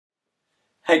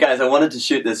Hey guys, I wanted to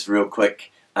shoot this real quick.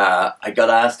 I got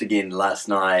asked again last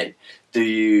night,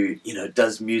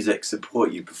 does music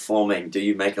support you performing? Do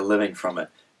you make a living from it?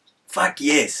 Fuck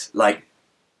yes! I'm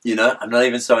not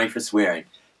even sorry for swearing.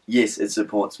 Yes, it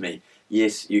supports me.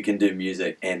 Yes, you can do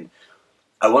music. And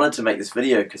I wanted to make this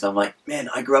video because I'm like, man,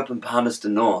 I grew up in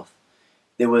Palmerston North.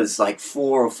 There was like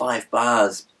 4 or 5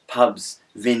 bars, pubs,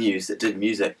 venues that did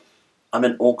music. I'm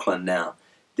in Auckland now.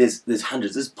 There's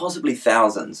hundreds, there's possibly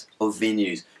thousands of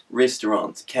venues,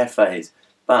 restaurants, cafes,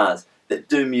 bars that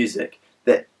do music,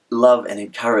 that love and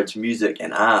encourage music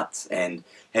and arts and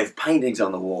have paintings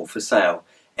on the wall for sale.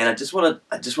 And I just wanted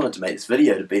to make this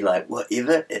video to be like,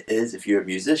 whatever it is, if you're a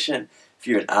musician, if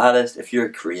you're an artist, if you're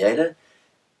a creator,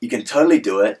 you can totally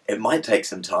do it. It might take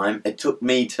some time. It took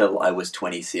me till I was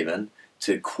 27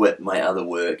 to quit my other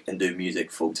work and do music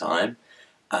full time.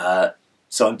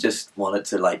 So I just wanted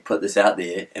to put this out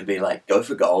there and be like, go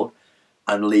for gold.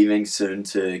 I'm leaving soon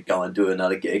to go and do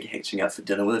another gig, hitching up for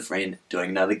dinner with a friend, doing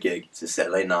another gig. It's a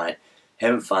Saturday night,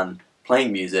 having fun,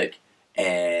 playing music,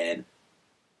 and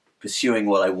pursuing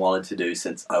what I wanted to do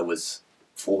since I was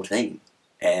 14.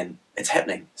 And it's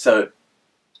happening. So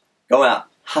go out,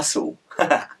 hustle.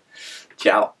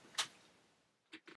 Ciao.